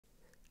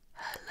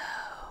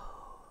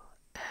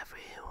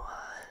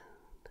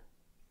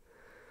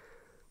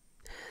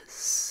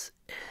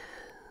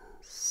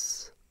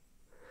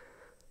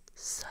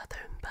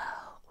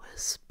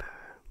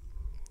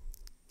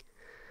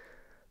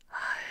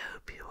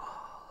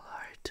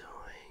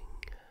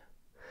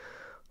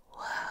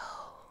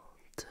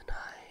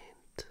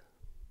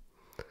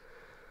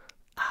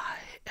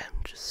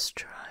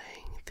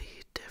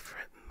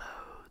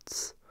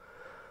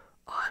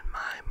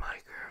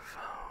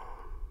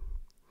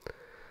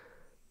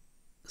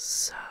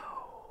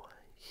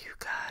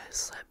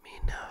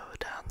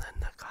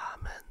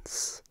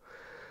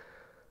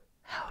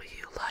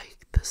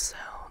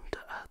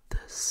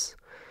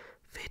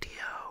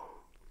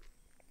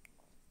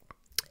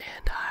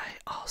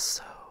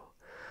also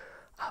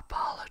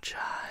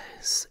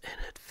apologize in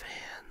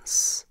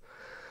advance.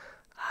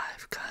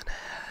 I've kind of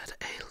had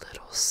a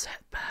little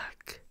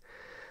setback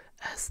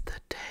as the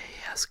day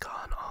has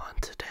gone on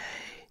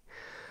today,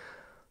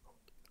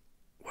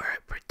 where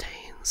it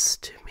pertains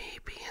to me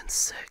being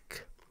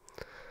sick.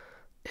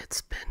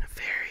 It's been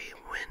very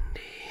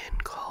windy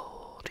and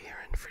cold here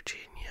in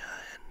Virginia,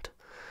 and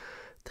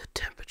the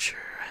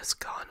temperature has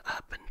gone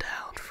up and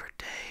down for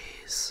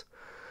days.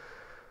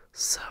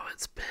 So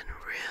it's been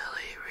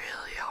really,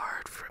 really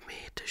hard for me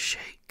to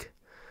shake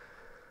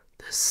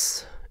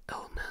this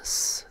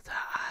illness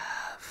that I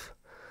have.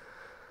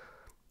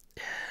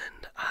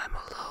 And I'm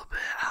a little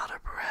bit out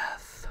of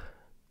breath.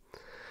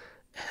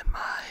 And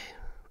my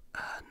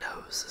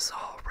nose is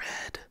all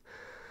red.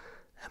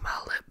 And my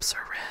lips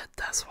are red.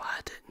 That's why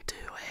I didn't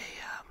do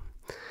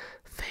a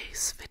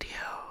face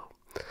video.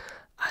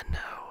 I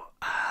know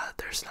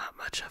there's not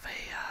much of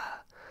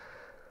a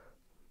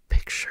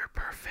picture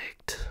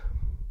perfect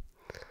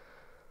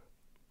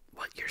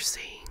what you're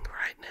seeing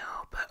right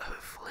now, but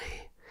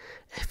hopefully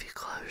if you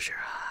close your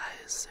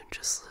eyes and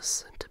just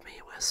listen to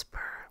me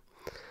whisper,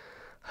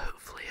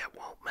 hopefully it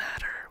won't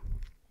matter.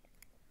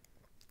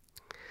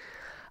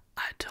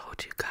 I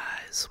told you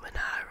guys when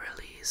I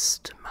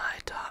released my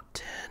top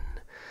 10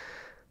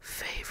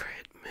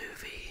 favorite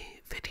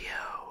movie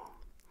video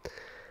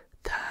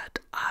that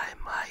I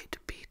might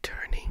be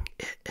turning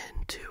it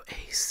into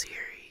a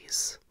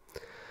series,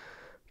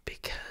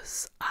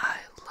 because I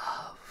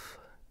love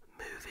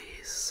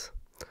movies.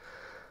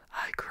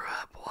 I grew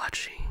up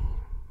watching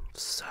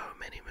so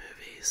many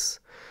movies,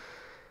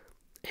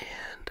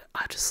 and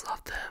I just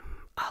love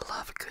them. I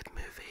love a good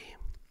movie.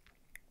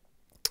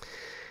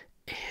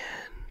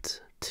 And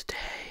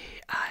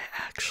today I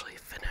actually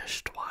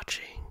finished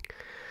watching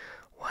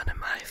one of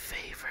my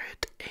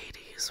favorite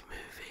 80s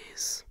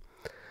movies.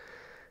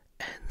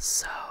 And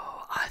so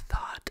I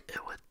thought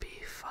it would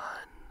be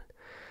fun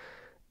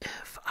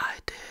if I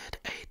did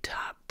a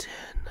top 10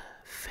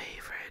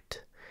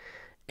 favorite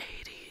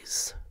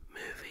 80s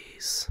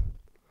movies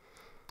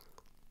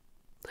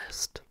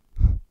list.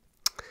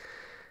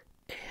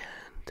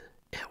 And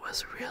it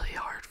was really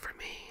hard for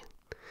me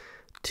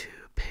to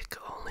pick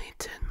only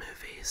 10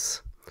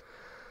 movies.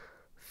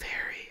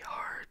 Very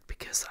hard,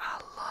 because I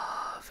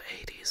love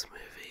 80s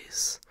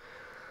movies.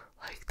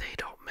 Like, they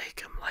don't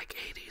make them like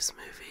 80s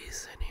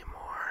movies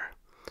anymore.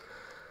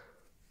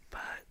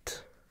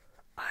 But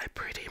I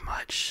pretty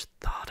much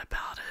thought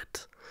about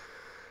it,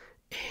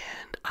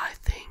 and I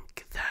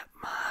think that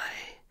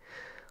my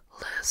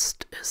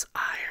list is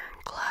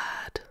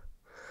ironclad.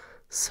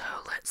 So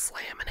let's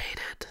laminate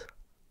it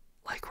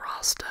like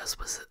Ross does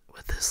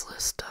with his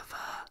list of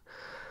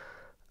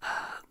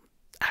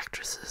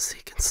actresses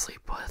he can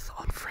sleep with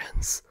on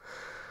Friends.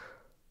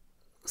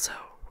 So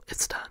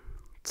it's done.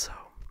 So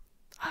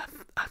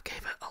I've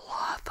gave it a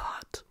lot of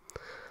thought.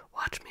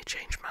 Watch me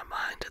change my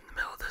mind in the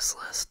middle of this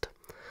list.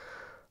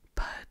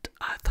 But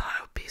I thought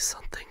it would be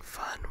something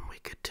fun we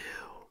could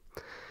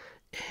do.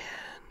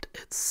 And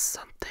it's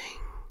something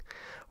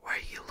where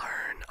you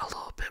learn a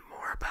little bit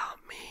more about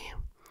me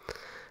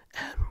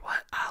and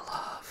what I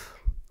love,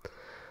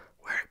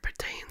 where it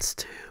pertains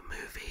to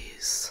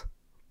movies,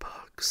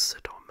 books,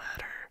 it don't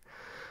matter,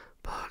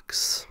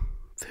 books,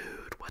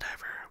 food,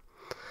 whatever.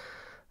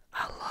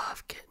 I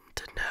love getting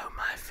to know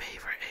my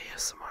favorite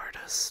ASMR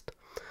artist.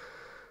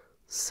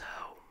 So,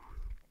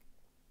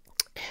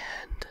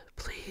 and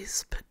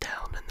please put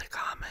down in the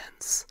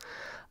comments,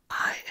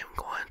 I am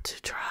going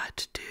to try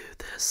to do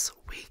this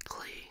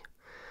weekly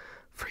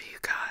for you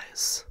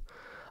guys.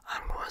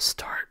 I'm going to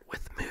start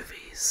with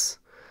movies,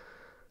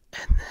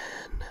 and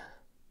then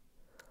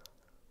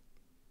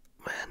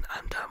when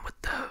I'm done with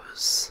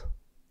those,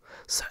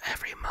 so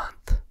every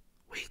month,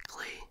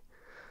 weekly,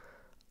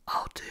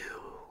 I'll do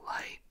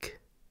like,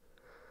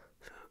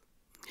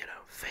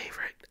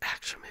 favorite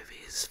action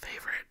movies,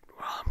 favorite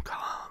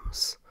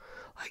rom-coms.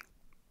 Like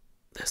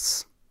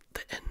the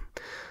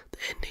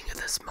ending of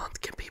this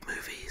month can be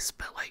movies,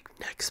 but like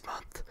next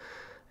month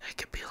it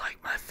could be like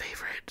my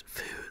favorite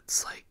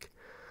foods, like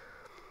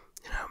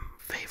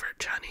favorite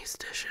Chinese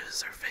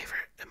dishes or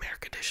favorite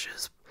American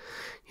dishes,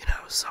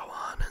 so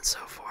on and so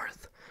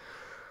forth.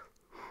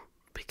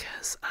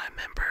 Because I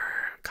remember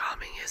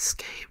Calming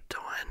Escape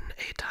doing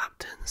a top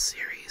 10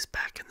 series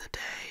back in the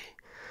day,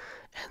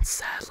 and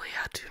sadly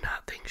I do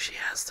not think she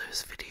has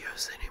those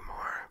videos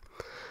anymore,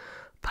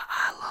 but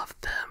I love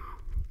them.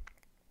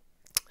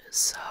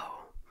 So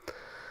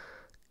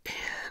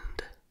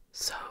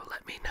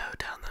let me know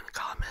down in the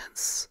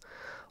comments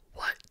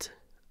what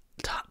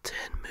top 10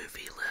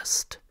 movie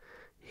list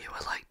you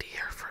would like to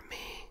hear from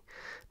me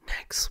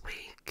next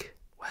week,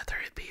 whether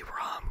it be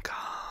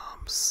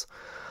rom-coms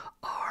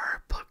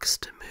or books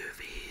to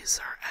movies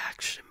or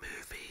action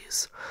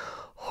movies,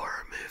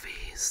 horror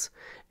movies.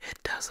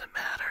 It doesn't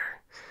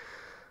matter.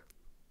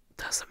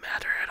 Doesn't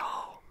matter at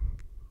all.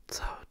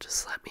 So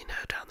just let me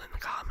know down in the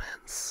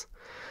comments.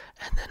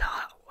 And then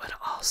I would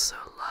also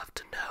love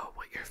to know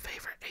what your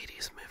favorite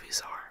 80s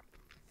movies are.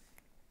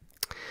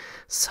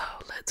 So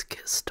let's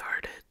get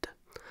started.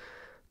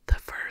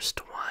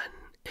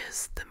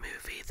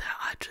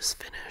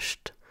 just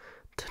finished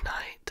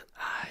tonight.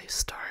 I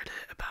started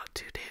it about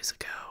 2 days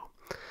ago,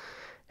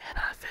 and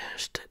I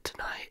finished it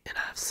tonight, and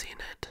I've seen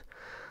it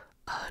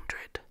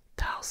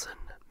 100,000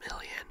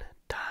 million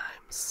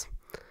times.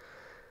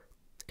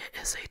 It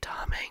is a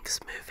Tom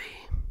Hanks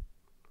movie.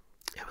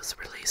 It was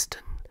released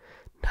in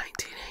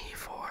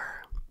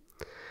 1984.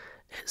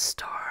 It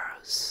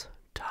stars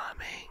Tom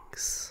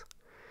Hanks,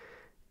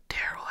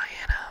 Daryl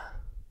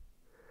Hannah,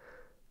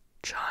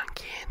 John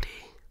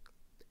Candy,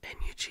 and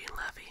Eugene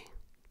Levy.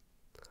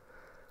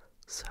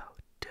 So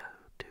do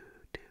do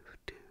do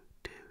do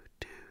do do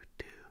do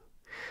do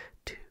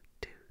do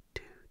do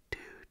do do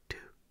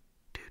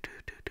do do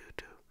do do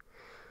do.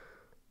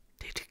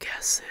 Did you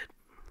guess it?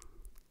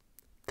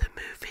 The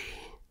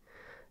movie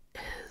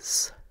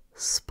is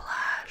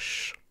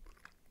Splash.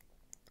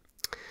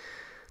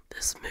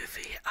 This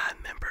movie I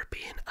remember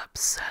being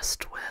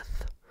obsessed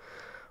with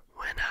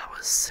when I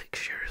was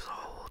 6 years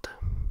old,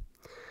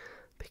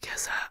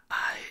 because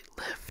I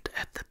lived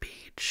at the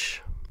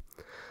beach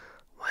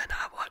when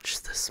I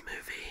watched this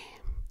movie,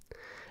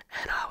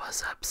 and I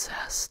was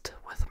obsessed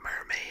with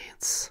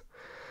mermaids,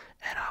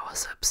 and I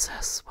was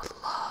obsessed with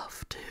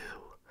love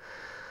too.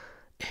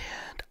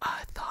 And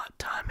I thought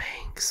Tom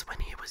Hanks, when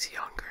he was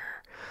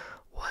younger,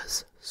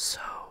 was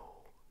so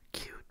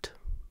cute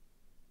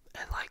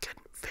in like a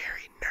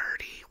very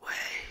nerdy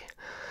way.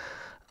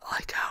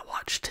 Like, I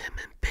watched him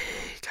in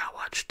Big, I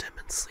watched him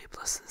in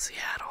Sleepless in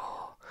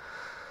Seattle,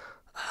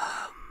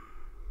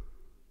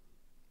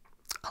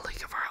 A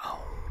League of Our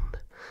Own.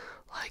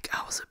 Like,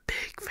 I was a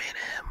big fan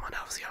of him when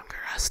I was younger.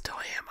 I still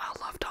am. I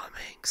love Tom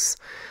Hanks.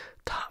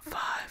 Top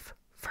 5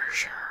 for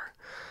sure.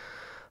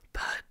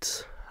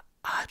 But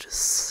I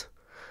just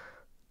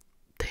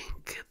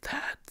think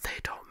that they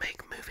don't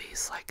make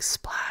movies like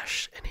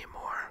Splash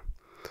anymore.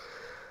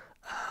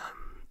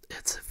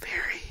 It's a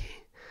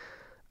very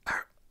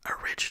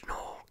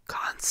original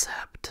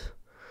concept.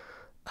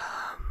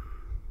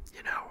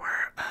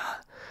 Where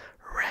a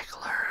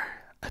regular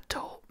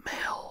adult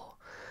male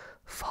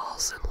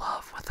falls in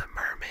love with a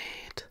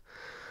mermaid,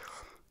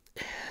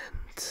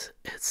 and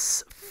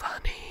it's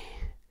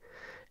funny,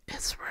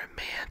 it's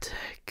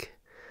romantic,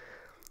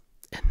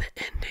 and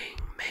the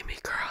ending made me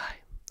cry.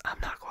 I'm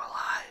not gonna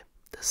lie.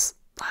 This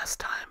last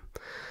time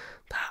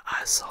that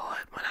I saw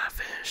it, when I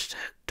finished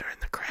it during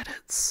the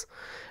credits,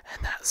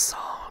 and that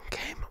song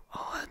came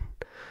on.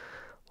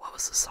 What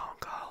was the song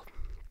called?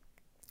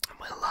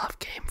 When Love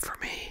Came For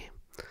Me.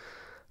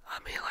 I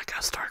mean, like,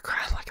 I started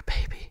crying like a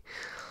baby.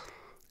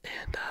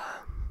 And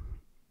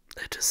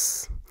it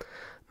just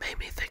made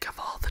me think of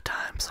all the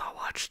times I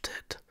watched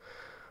it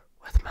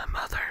with my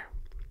mother.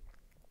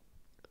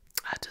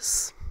 I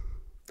just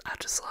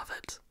love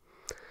it.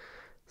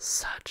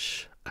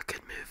 Such a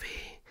good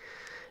movie.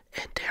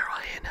 And Daryl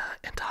Hannah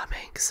and Tom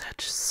Hanks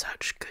had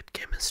such good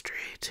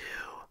chemistry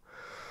too.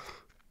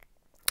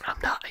 I'm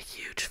not a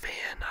huge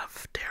fan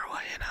of Daryl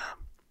Hannah.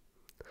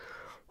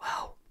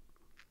 Well,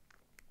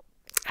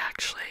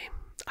 actually,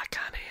 I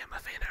kinda am a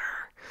fan of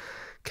her,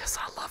 because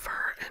I love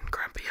her in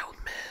Grumpy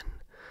Old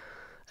Men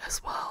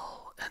as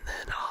well, and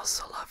then I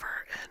also love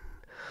her in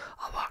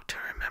A Walk to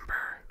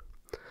Remember.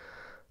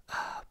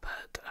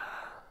 But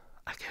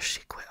I guess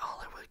she quit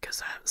Hollywood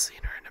because I haven't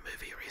seen her in a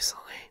movie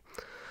recently.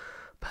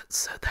 But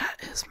so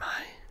that is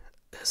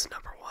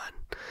number 1.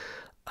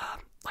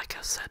 Like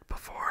I said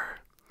before,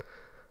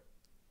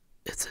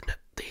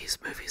 these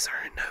movies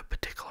are in no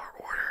particular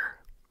order.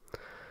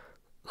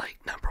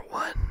 Like, number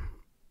 1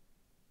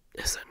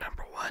 isn't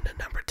number 1, and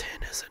number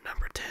 10 isn't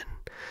number 10.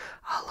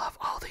 I love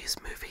all these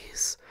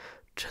movies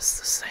just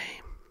the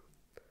same.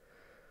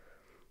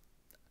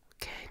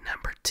 Okay,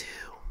 number 2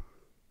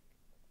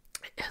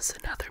 is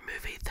another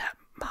movie that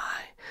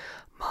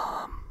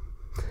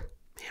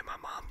me and my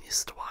mom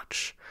used to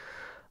watch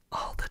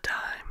all the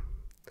time.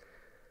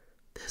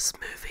 This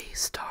movie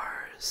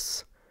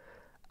stars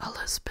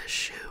Elizabeth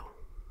Shue,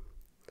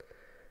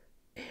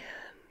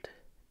 and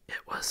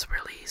it was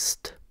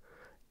released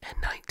in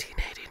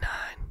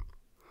 1989.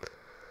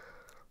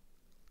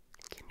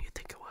 Can you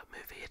think of what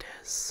movie it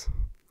is?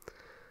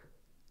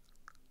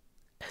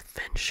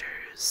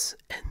 Adventures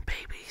in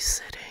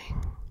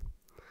Babysitting.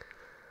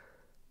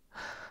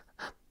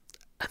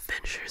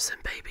 Adventures in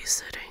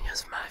Babysitting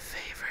is my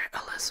favorite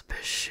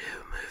Elizabeth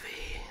Shue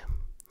movie.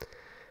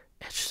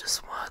 It's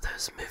just one of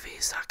those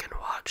movies I can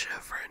watch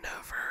over and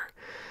over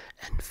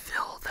and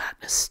feel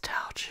that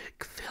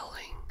nostalgic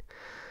feeling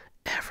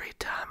every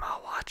time I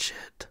watch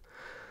it.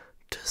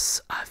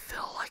 Just, I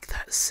feel like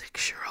that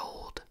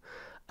 6-year-old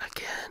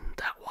again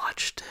that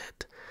watched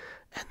it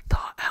and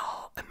thought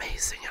how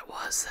amazing it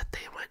was that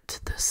they went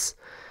to this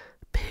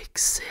big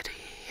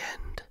city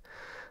and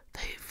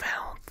they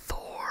found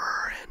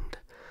Thor and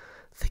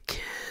the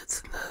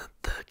kids, and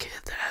the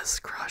kid that has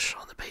a crush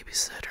on the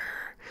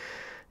babysitter,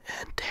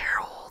 and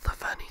Daryl, the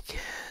funny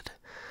kid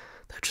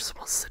that just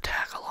wants to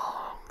tag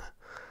along.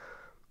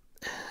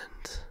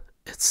 And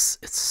it's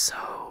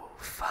so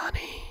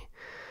funny.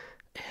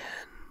 And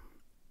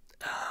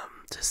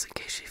just in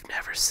case you've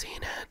never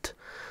seen it,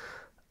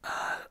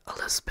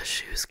 Elizabeth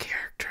Shue's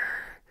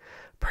character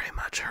pretty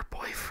much her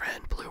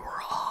boyfriend blew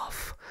her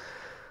off.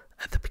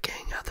 At the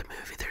beginning of the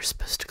movie, they're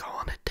supposed to go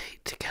on a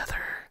date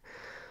together,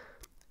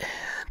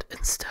 and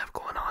instead of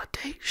going on a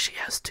date, she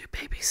has to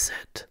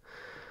babysit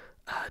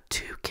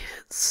two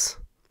kids,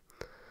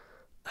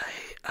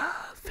 a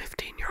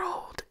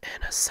 15-year-old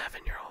and a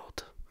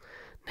 7-year-old,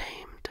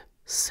 named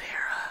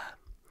Sarah.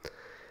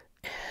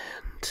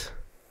 And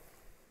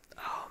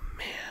oh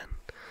man,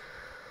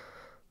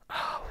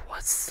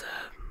 what's the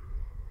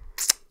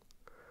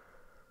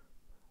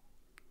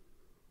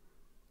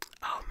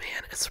oh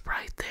man, it's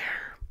right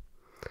there.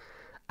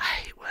 I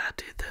hate when I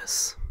do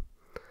this.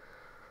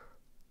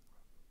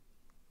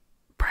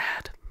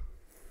 Brad.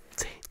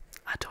 See,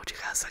 I told you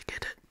guys I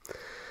get it.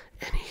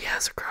 And he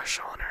has a crush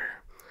on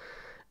her.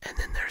 And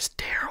then there's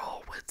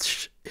Daryl,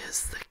 which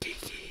is the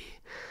geeky,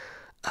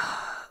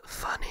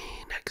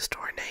 funny next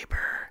door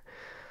neighbor.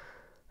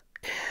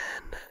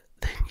 And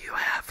then you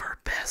have her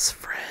best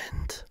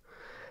friend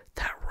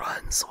that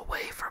runs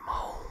away from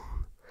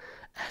home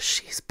as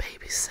she's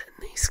babysitting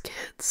these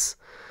kids.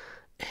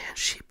 And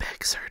she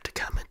begs her to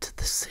come into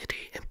the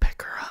city and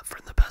pick her up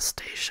from the bus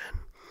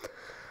station.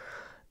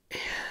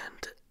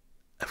 And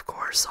of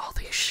course, all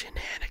these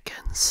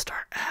shenanigans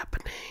start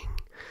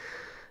happening.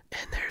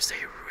 And there's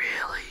a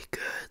really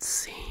good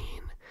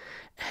scene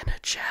in a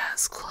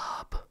jazz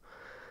club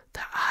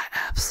that I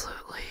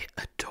absolutely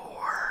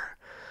adore.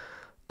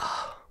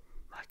 Oh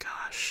my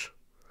gosh.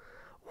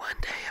 One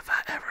day, if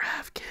I ever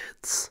have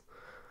kids,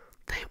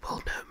 they will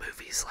know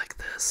movies like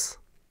this.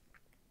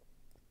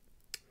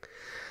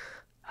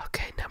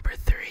 Okay, number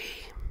 3.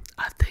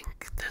 I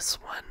think this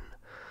one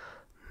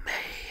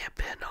may have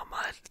been on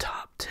my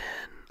top 10.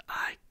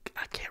 I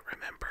can't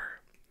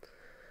remember.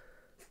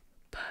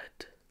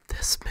 But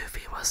this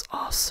movie was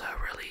also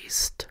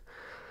released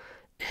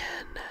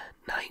in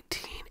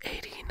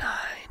 1989.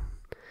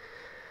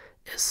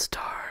 It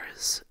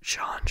stars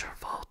John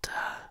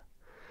Travolta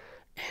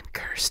and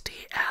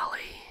Kirstie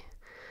Alley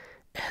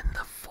and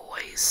the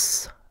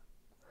voice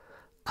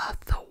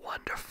of the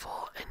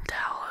wonderful and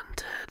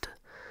talented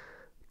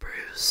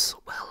Bruce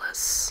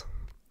Willis.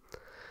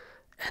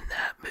 And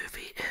that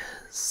movie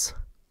is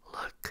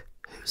Look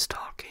Who's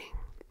Talking.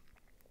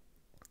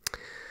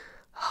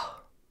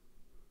 Oh.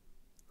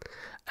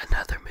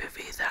 Another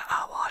movie that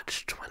I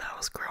watched when I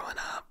was growing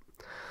up.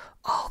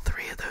 All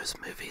 3 of those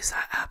movies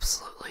I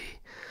absolutely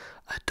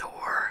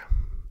adore.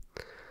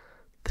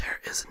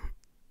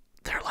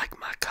 They're like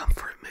my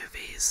comfort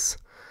movies.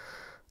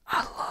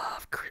 I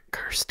love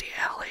Kirstie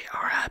Alley,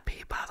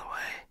 R.I.P. by the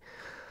way.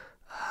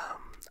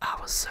 I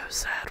was so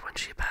sad when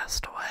she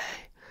passed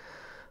away.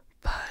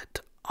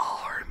 But all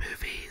her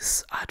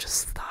movies, I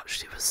just thought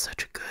she was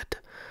such a good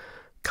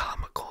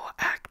comical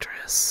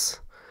actress.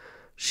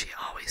 She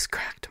always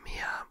cracked me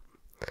up.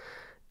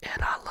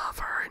 And I love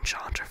her and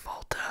John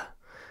Travolta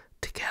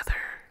together.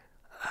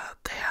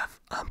 They have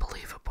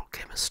unbelievable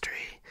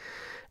chemistry.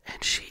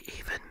 And she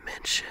even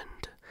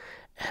mentioned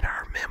in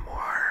her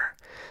memoir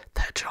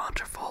that John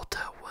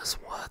Travolta was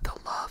one of the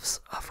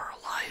loves of her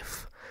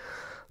life.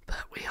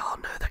 But we all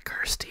know that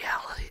Kirstie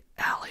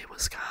Alley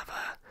was kind of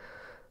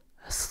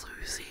a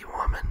sleazy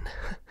woman.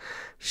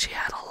 She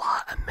had a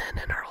lot of men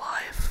in her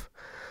life.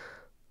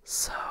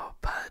 So,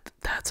 but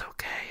that's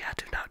okay. I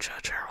do not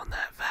judge her on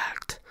that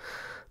fact.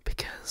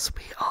 Because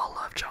we all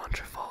love John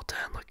Travolta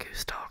and Look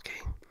Who's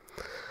Talking.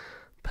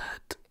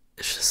 But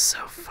it's just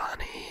so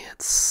funny.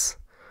 It's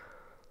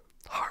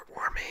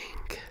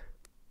heartwarming.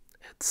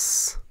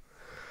 It's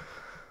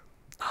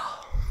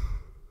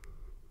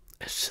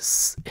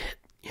just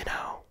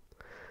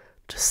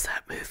just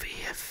that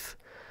movie. If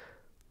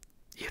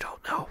you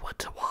don't know what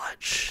to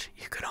watch,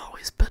 you can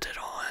always put it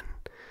on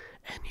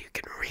and you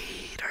can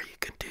read, or you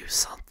can do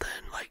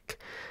something like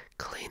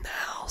clean the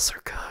house or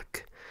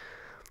cook,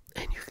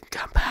 and you can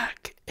come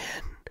back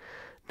and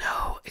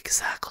know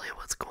exactly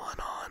what's going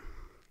on.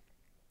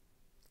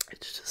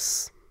 It's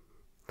just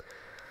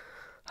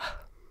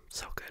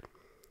so good.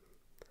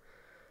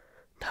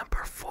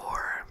 Number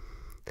 4.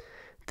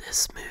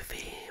 This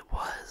movie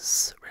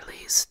was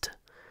released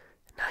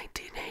in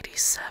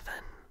 1987.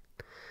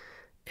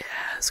 It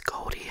has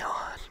Goldie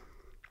Hawn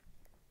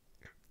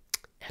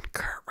and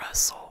Kurt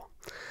Russell.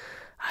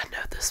 I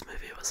know this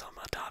movie was on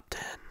my top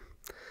 10,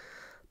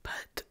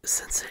 but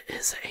since it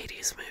is an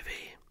 80s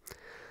movie,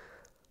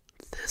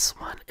 this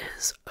one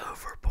is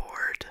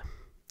Overboard.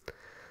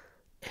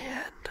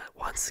 And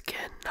once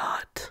again,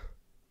 not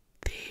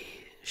the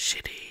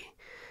shitty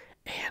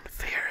Ann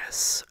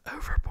Faris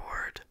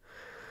Overboard.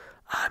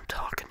 I'm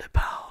talking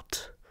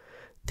about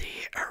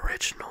the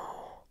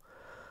original.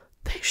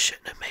 They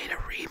shouldn't have made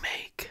a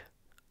remake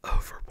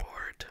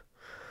Overboard.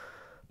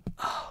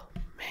 Oh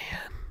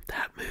man,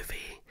 that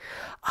movie.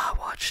 I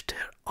watched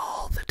it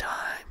all the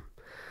time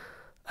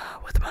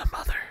with my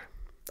mother.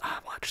 I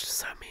watched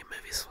so many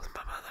movies with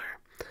my mother.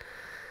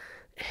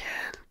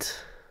 And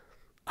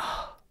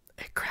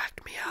it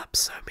cracked me up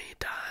so many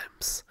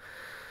times.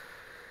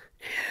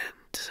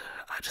 And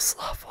I just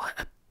love what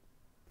a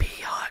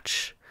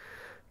biatch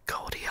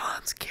Goldie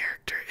Hawn's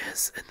character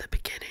is in the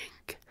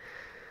beginning.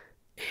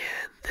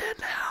 And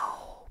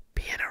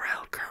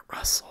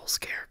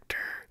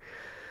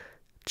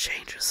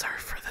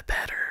deserve for the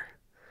better.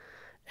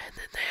 And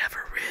then they have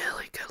a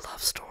really good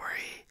love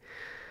story.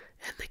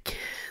 And the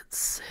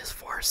kids, his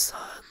 4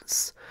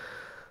 sons.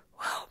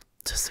 Well,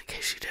 just in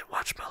case you didn't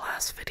watch my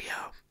last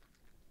video,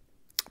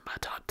 my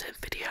top 10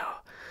 video,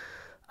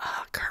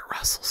 Kurt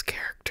Russell's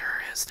character,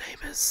 his name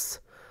is,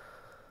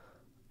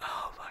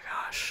 oh my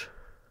gosh,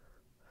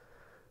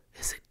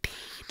 is it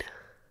Dean?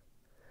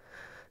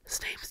 His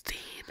name's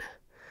Dean,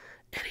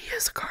 and he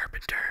is a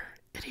carpenter,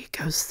 and he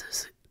goes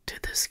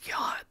to this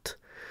yacht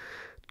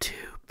to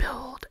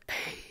build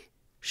a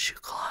shoe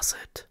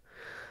closet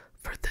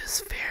for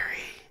this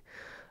very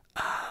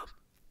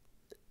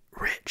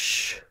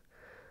rich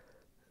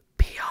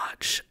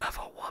biatch of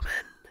a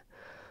woman,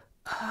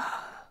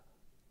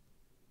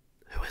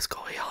 who is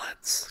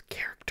Goyan's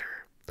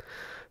character,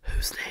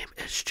 whose name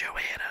is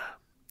Joanna.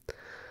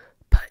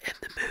 But in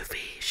the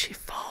movie, she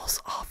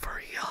falls off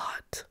her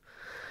yacht,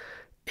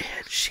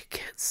 and she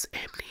gets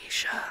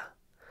amnesia.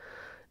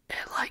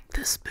 And like,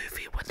 this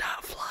movie would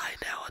not fly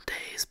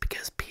nowadays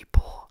because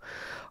people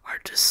are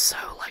just so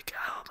like,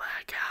 oh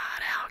my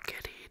god, how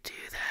could he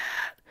do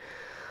that?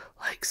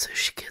 Like, so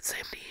she gets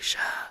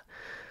amnesia,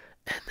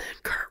 and then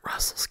Kurt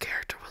Russell's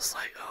character was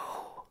like,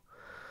 oh,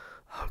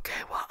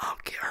 okay, well, I'll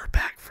get her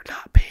back for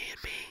not paying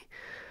me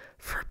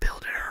for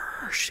building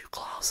her shoe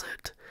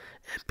closet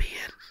and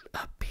being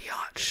a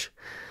biatch.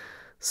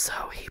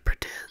 So he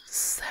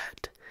pretends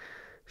that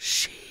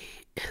she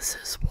is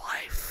his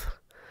wife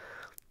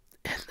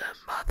and the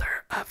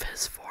mother of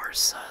his 4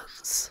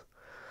 sons.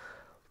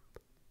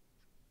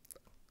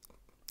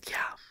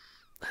 Yeah,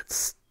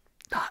 let's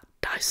not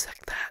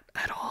dissect that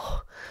at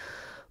all.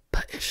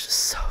 But it's just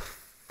so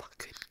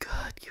fucking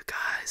good, you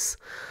guys.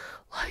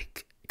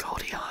 Like,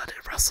 Goldie Hawn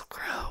and Russell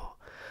Crowe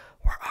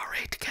were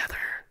already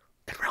together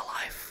in real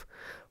life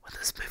when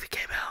this movie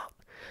came out.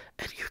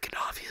 And you can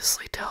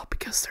obviously tell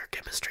because their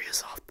chemistry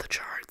is off the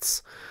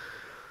charts.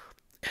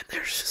 And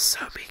there's just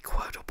so many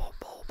quotable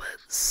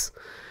moments.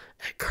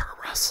 And Kurt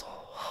Russell,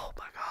 oh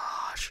my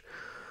gosh.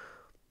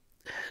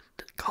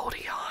 And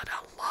Goldie Hawn,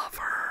 I love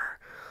her.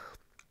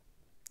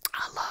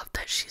 I love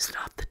that she's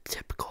not the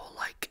typical,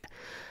 like,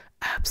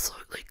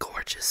 absolutely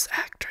gorgeous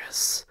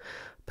actress.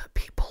 But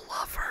people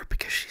love her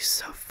because she's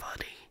so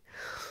funny.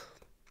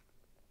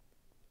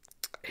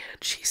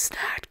 And she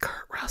snagged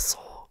Kurt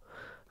Russell.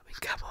 I mean,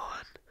 come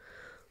on.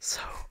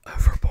 So,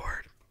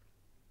 Overboard.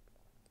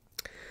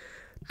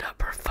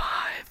 Number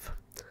 5.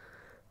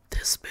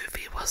 This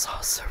movie was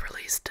also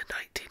released in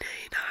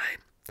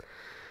 1989.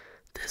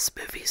 This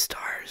movie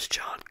stars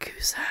John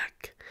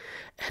Cusack,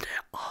 and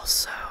it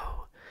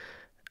also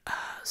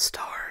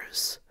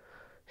stars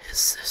his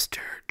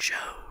sister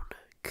Joan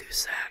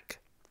Cusack.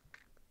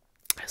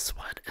 This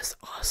one is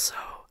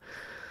also,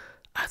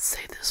 I'd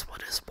say this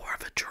one is more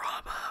of a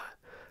drama,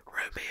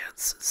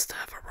 romance instead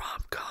of a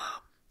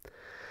rom-com.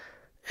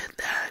 And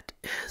that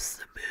is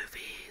the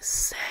movie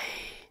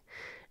Say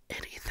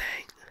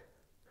Anything.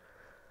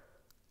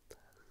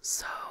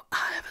 So,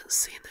 I haven't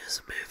seen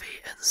this movie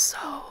in so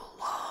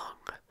long,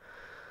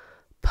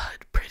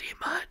 but pretty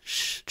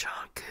much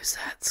John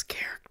Cusack's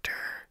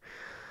character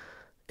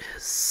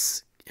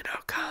is, you know,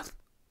 kind of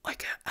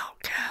like an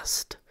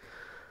outcast,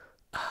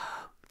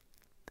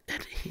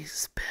 and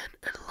he's been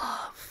in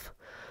love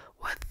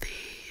with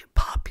the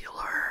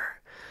popular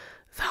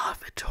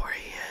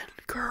valedictorian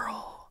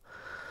girl,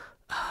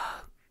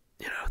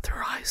 you know,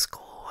 through high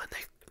school, and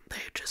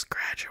they just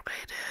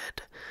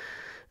graduated,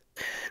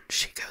 and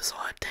she goes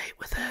on a date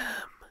with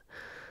him,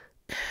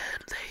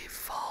 and they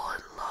fall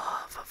in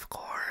love, of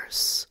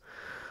course,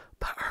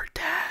 but her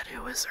dad,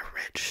 who is a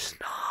rich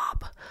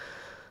snob,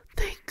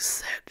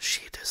 thinks that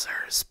she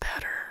deserves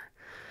better,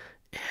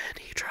 and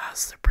he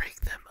tries to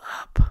break them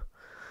up.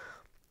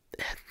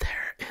 And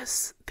there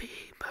is the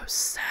most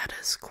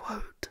saddest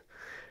quote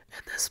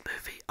in this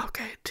movie.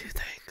 Okay, 2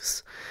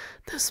 things.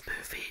 This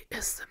movie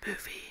is the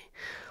movie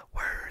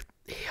where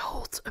he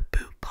holds a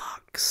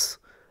boombox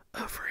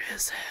over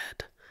his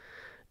head.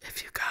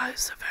 If you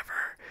guys have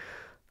ever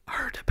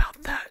heard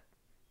about that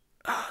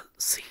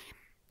scene.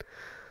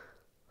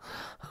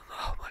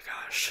 Oh my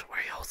gosh,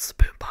 where he holds the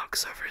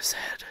boombox over his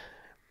head.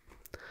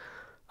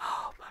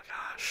 Oh my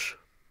gosh.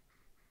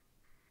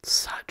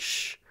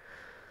 Such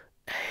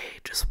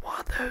just one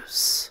of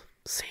those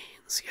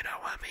scenes, you know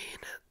what I mean?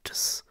 It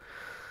just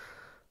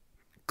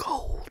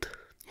gold,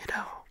 you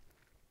know?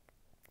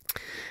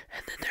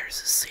 And then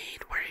there's a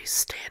scene where he's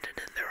standing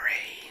in the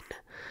rain.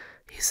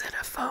 He's in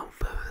a phone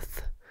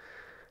booth,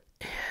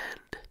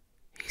 and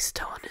he's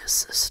telling his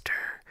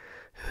sister,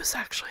 who is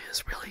actually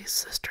his really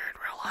sister in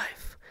real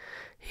life,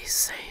 he's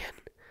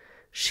saying,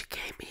 she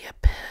gave me a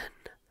pen.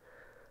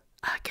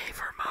 I gave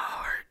her my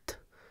heart,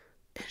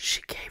 and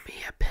she gave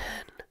me a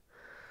pen.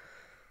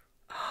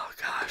 Oh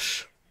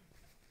gosh.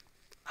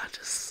 I'm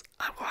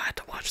going to have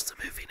to watch the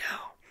movie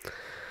now.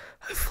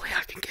 Hopefully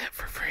I can get it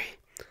for free.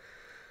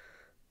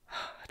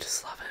 I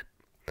just love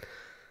it.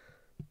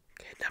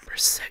 Okay, number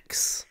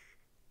 6.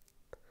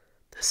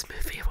 This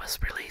movie was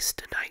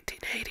released in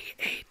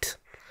 1988.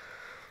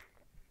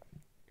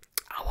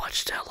 I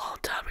watched it a long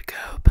time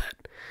ago,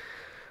 but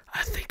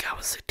I think I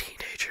was a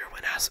teenager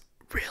when I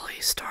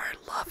really started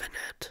loving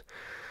it.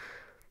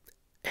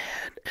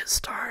 And it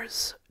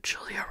stars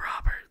Julia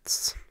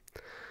Roberts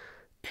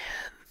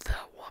and the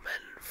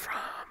woman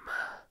from,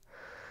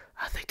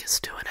 I think it's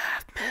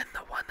 2.5 Men, the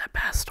one that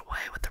passed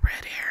away with the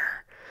red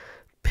hair,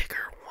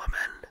 bigger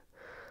woman,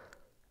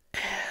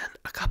 and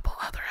a couple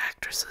other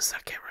actresses.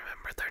 I can't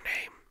remember their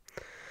name.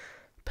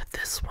 But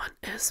this one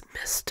is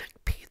Mystic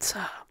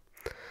Pizza.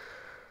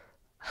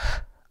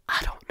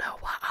 I don't know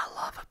what I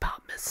love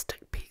about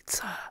Mystic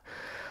Pizza.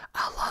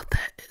 I love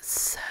that it's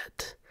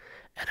set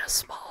in a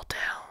small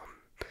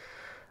town.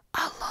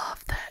 I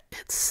love that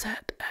it's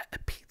set at a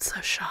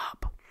pizza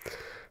shop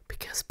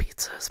because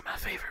pizza is my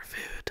favorite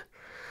food.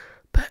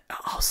 But it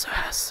also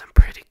has some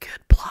pretty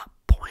good plot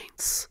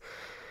points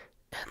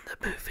in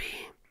the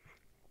movie.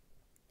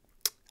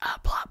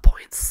 Plot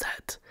points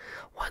that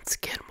once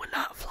again would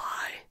not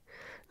fly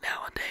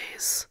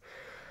nowadays.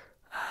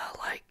 I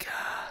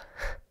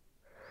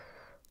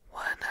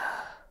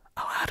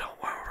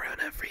don't want to ruin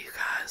it for you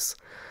guys.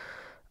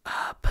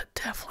 But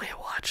definitely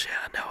watch it.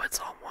 I know it's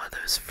on one of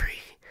those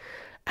free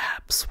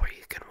apps where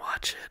you can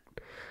watch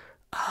it.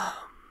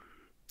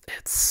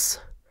 It's,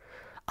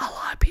 a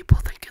lot of people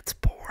think it's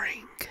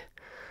boring,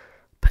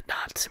 but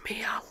not to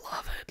me. I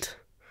love it.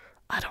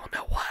 I don't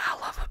know what I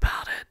love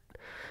about it,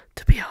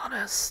 to be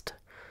honest.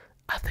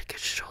 I think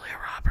it's Julia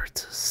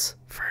Roberts'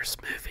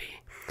 first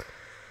movie,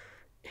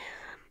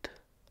 and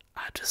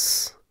I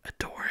just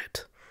adore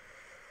it.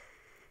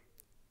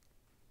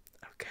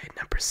 Okay,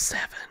 number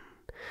 7.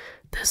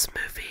 This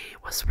movie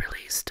was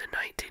released in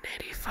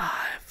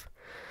 1985.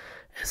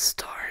 It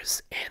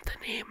stars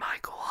Anthony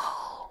Michael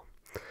Hall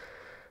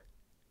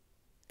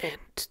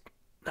and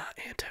not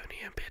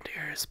Antonio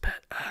Banderas,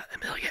 but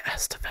Emilia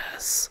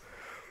Estevez,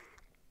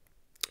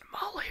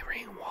 Molly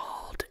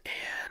Ringwald,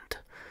 and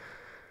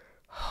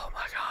oh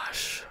my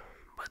gosh,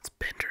 what's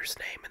Bender's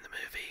name in the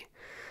movie?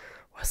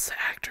 What's the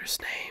actor's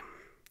name?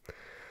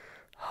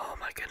 Oh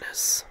my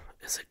goodness,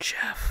 is it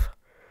Jeff?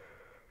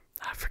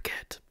 I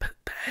forget, but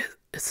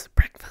it's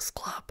Breakfast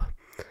Club.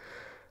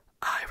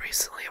 I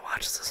recently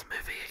watched this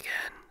movie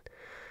again,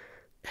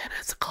 and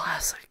it's a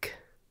classic.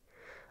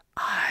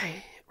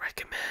 I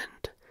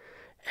recommend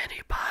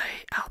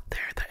anybody out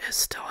there that is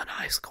still in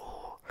high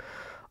school,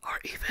 or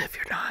even if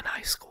you're not in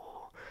high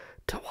school,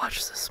 to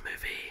watch this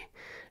movie.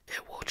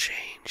 It will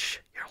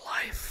change your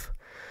life.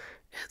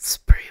 It's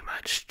pretty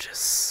much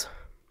just,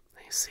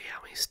 let me see,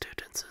 how many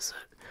students is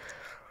it?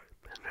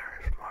 There's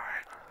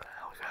more.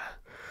 Oh god.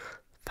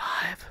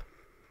 5.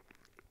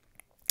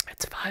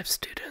 It's 5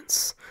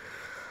 students,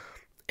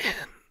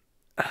 and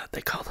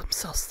they call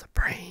themselves the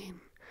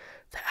Brain,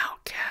 the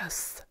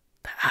Outcast,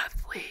 the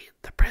Athlete,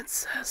 the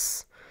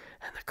Princess,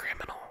 and the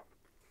Criminal.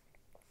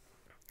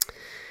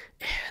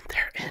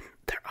 And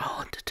they're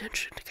all in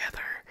detention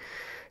together,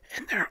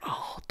 and they're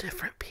all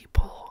different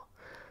people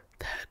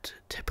that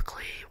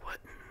typically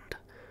wouldn't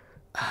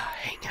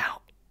hang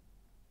out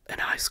in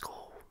high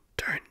school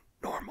during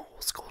normal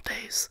school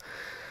days.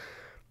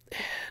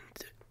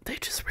 And they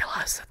just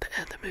realize at the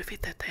end of the movie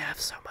that they have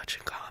so much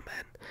in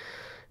common.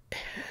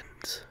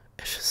 And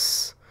it's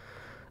just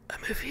a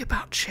movie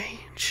about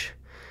change.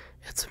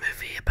 It's a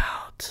movie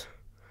about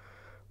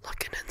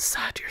looking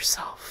inside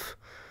yourself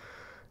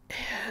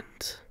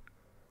and,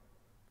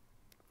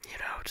 you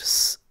know,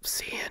 just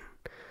seeing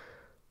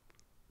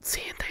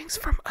things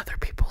from other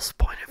people's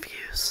point of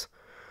views,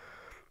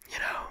 you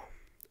know,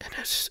 and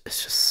it's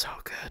just so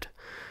good.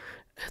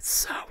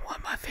 It's one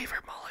of my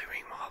favorite Molly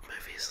Ringwald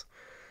movies.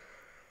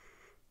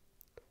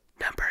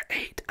 Number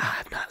 8, I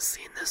have not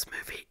seen this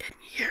movie in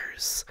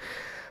years,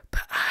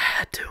 but I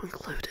had to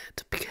include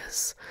it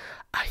because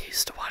I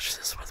used to watch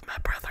this with my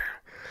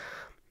brother,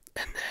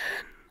 and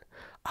then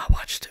I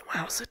watched it when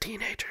I was a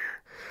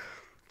teenager.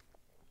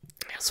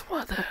 It's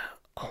one of the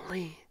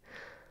only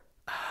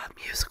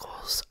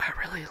musicals I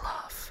really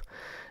love,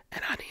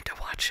 and I need to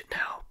watch it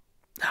now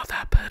that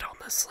I put it on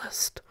this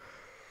list.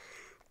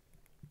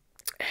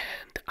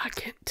 And I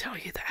can't tell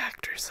you the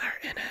actors that are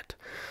in it.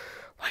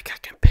 Like, I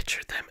can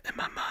picture them in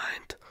my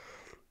mind,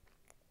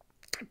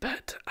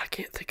 but I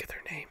can't think of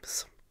their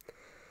names.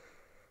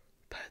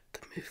 But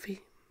the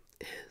movie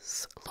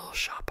is Little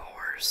Shop of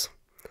Horrors.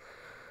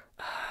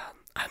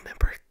 I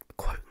remember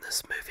quoting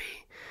this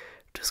movie,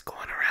 just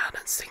going around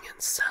and singing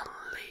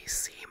Suddenly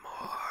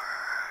Seymour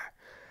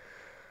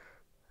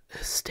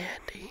is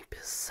standing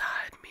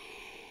beside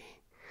me.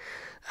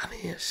 I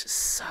mean, it's just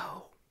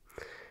so,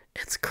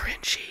 it's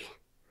cringy,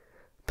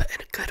 but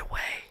in a good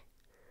way.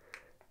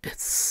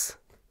 It's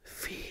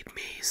Feed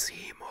Me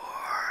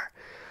Seymour.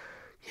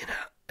 You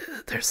know,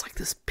 there's like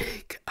this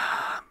big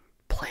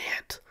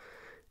plant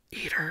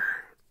eater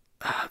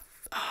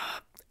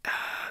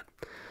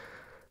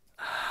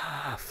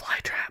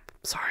flytrap.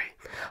 Sorry,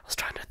 I was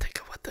trying to think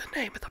of what the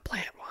name of the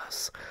plant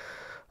was.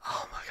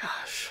 Oh my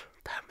gosh,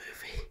 that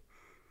movie.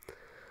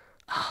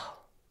 Oh,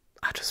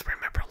 I just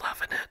remember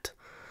loving it.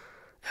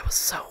 It was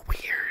so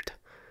weird,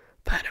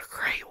 but in a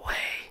great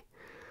way.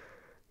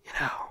 You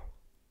know,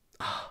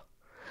 oh,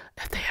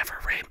 if they ever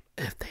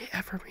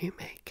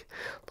remake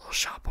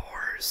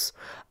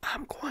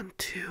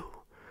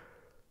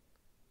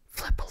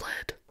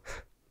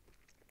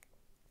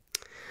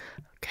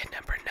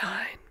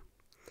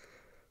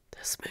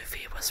This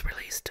movie was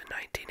released in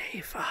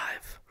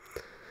 1985.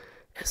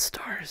 It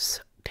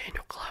stars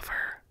Daniel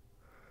Glover.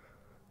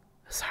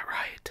 Is that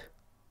right?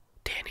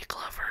 Danny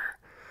Glover,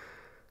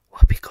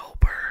 Whoopi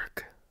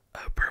Goldberg,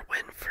 Oprah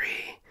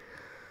Winfrey,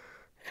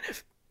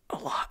 and a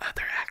lot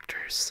other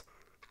actors.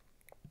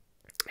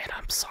 And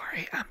I'm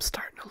sorry, I'm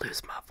starting to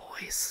lose my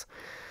voice.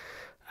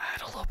 I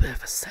had a little bit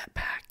of a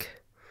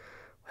setback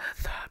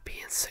with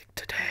being sick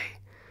today.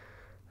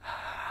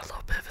 A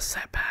little bit of a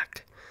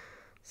setback.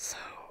 So,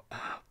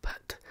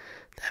 but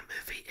that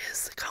movie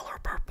is The Color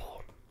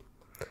Purple.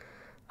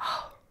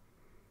 Oh,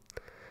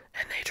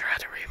 and they tried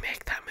to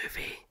remake that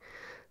movie,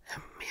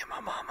 and me and my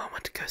mama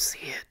went to go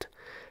see it,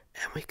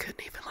 and we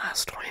couldn't even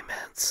last 20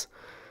 minutes.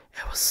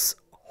 It was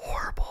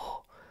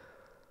horrible.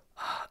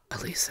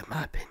 At least in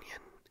my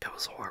opinion, it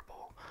was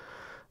horrible.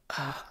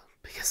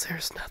 Because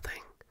there's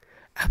nothing,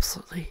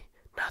 absolutely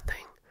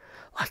nothing,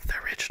 like the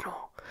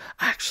original.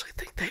 I actually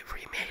think they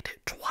remade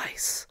it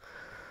twice.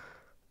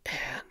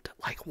 And,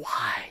 like,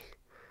 why?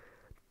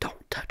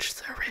 Don't touch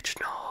the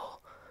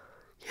original.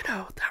 You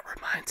know, that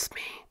reminds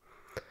me.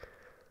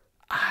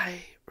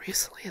 I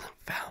recently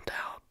found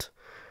out,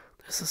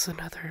 this is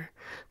another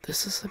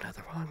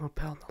one I'm gonna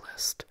put on the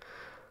list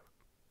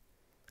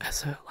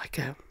as a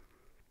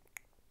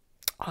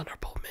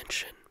honorable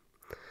mention.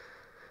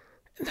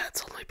 And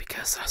that's only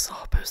because I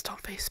saw a post on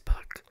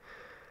Facebook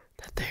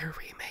that they're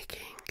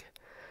remaking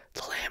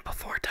The Land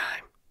Before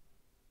Time.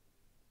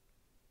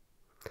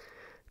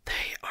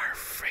 They are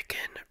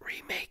freaking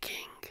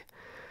remaking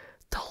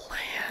The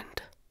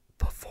Land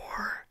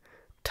Before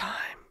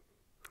Time.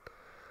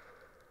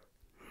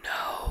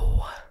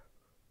 No.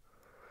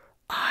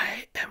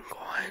 I am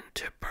going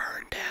to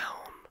burn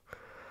down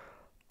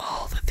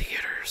all the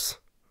theaters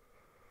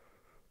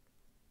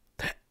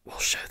that will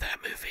show that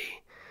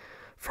movie.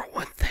 For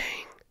one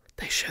thing,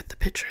 they showed the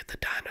picture of the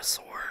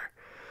dinosaur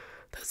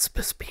that's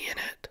supposed to be in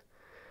it.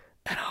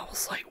 And I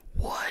was like,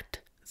 what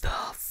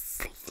the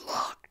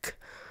fuck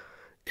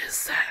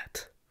is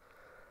that?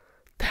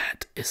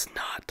 That is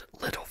not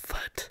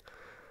Littlefoot.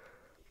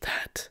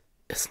 That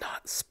is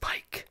not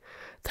Spike.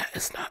 That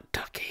is not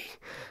Ducky.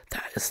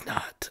 That is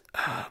not,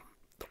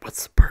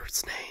 what's the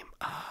bird's name?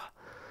 I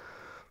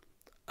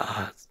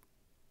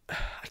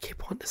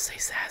keep wanting to say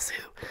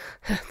Zazu.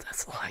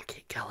 That's Lion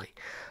King Kelly.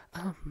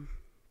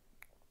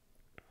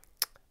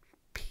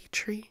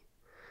 Petrie?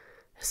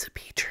 Is it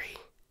Petrie?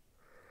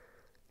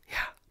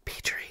 Yeah,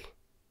 Petrie.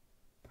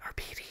 Or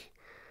Petey.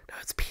 No,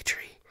 it's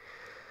Petrie.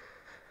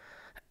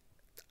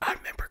 I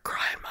remember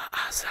crying my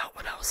eyes out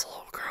when I was a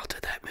little girl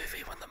to that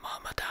movie when the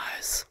mama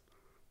dies.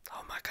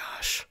 Oh my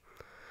gosh.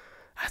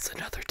 That's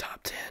another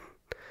top 10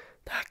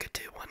 that I could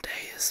do one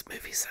day, is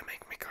movies that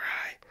make me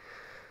cry.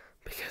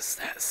 Because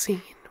that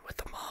scene with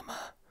the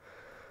mama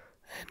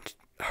and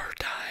her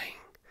dying,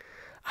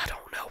 I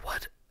don't know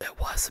what it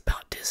was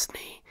about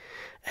Disney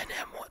and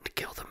them wanting to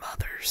kill the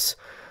mothers,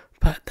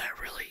 but that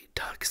really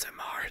tugs at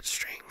my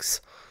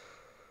heartstrings.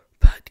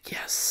 But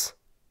yes,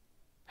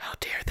 how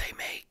dare they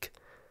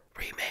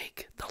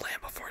remake The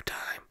Land Before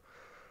Time.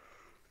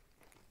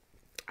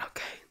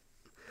 Okay,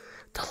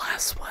 the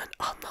last one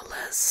on the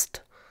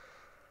list.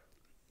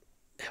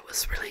 It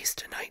was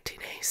released in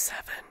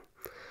 1987.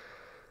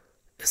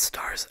 It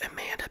stars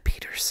Amanda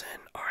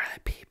Peterson,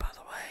 R.I.P. by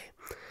the way,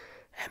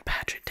 and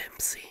Patrick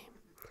Dempsey.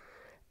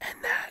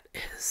 And that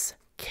is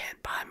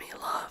Can't Buy Me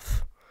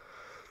Love.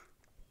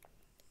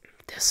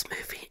 This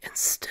movie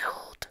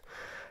instilled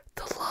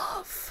the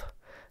love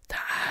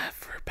that I have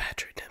for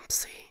Patrick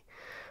Dempsey.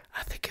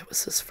 I think it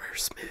was his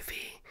first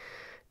movie,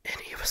 and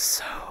he was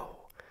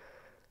so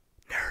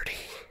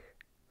nerdy.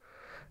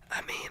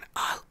 I mean,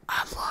 I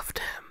loved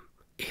him,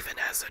 even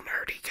as a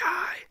nerdy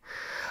guy.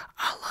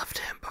 I loved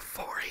him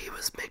before he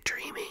was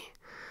McDreamy.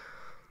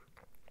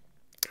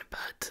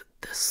 But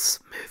this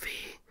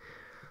movie,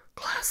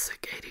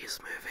 classic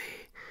 80s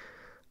movie,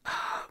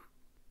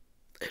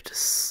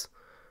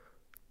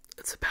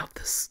 it's about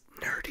this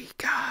nerdy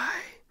guy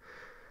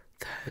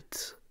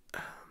that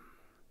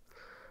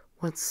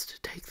wants to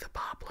take the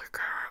popular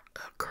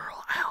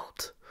girl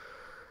out,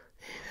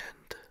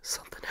 and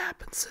something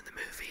happens in the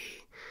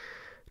movie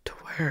to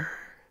where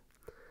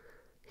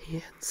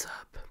he ends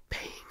up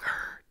paying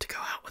her to go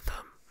out with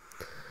him.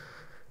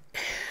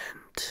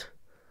 And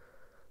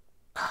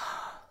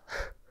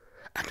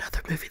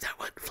another movie that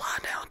wouldn't fly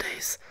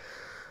nowadays,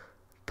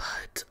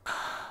 but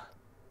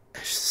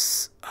it's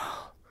just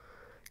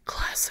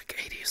classic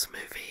 80s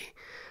movie.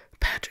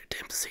 Patrick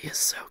Dempsey is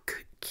so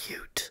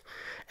cute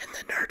in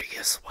the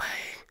nerdiest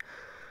way,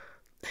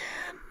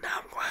 and now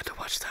I'm glad to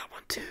watch that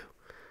one too.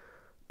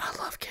 I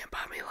love Can't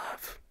Buy Me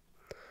Love.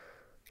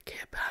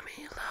 Can't buy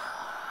me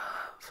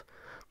love.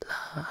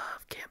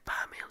 Love can't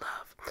buy me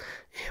love.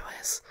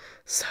 Anyways,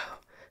 so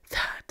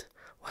that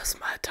was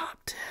my top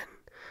 10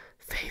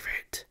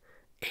 favorite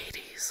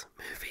 80s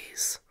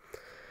movies.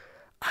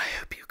 I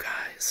hope you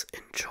guys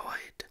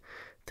enjoyed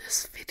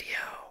this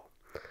video.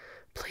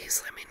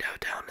 Please let me know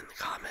down in the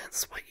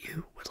comments what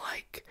you would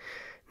like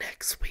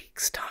next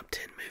week's top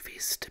 10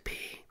 movies to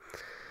be.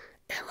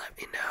 And let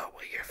me know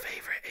what your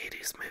favorite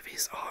 80s these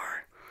movies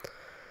are.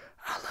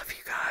 I love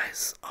you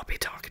guys. I'll be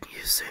talking to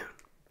you soon.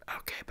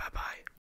 Okay, bye bye.